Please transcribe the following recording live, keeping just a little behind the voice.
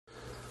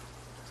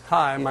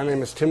Hi, my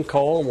name is Tim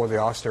Cole. I'm with the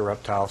Austin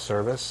Reptile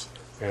Service,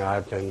 and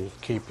I've been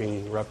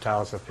keeping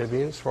reptiles,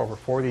 amphibians for over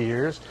 40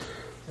 years.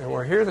 And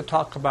we're here to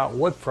talk about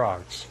wood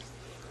frogs.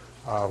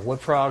 Wood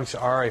frogs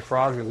are a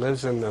frog that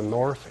lives in the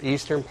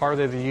northeastern part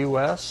of the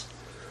U.S.,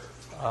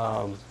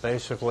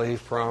 basically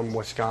from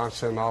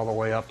Wisconsin all the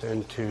way up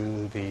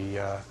into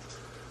the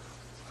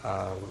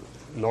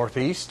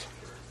northeast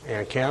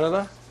and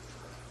Canada.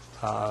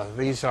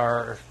 These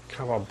are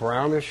kind of a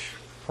brownish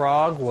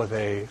frog with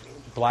a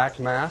black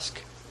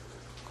mask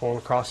going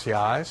across the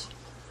eyes,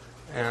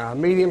 and a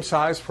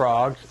medium-sized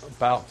frog,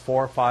 about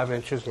 4 or 5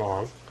 inches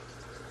long.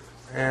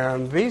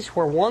 And these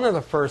were one of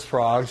the first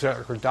frogs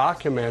that were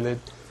documented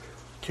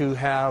to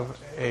have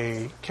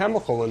a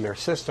chemical in their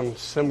system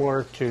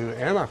similar to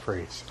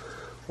antifreeze,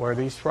 where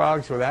these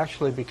frogs would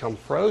actually become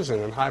frozen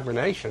in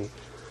hibernation,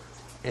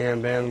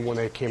 and then when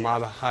they came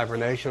out of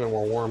hibernation and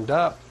were warmed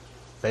up,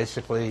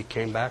 basically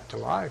came back to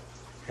life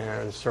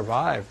and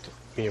survived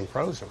being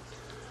frozen.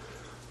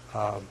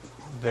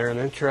 They're an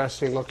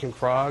interesting looking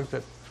frog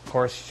that, of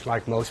course,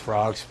 like most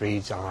frogs,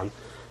 feeds on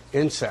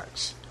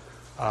insects.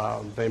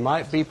 They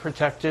might be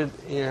protected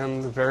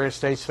in the various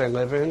states they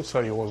live in,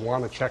 so you would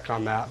want to check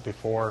on that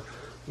before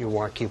you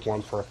want to keep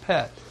one for a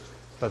pet.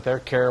 But their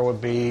care would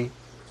be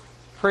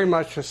pretty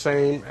much the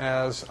same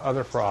as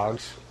other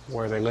frogs,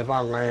 where they live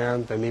on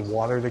land, they need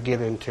water to get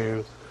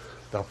into,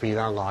 they'll feed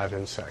on live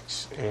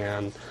insects.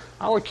 And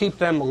I would keep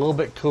them a little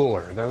bit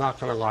cooler. They're not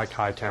going to like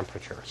high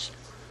temperatures.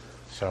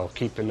 So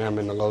keeping them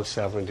in the low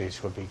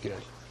 70s would be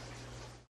good.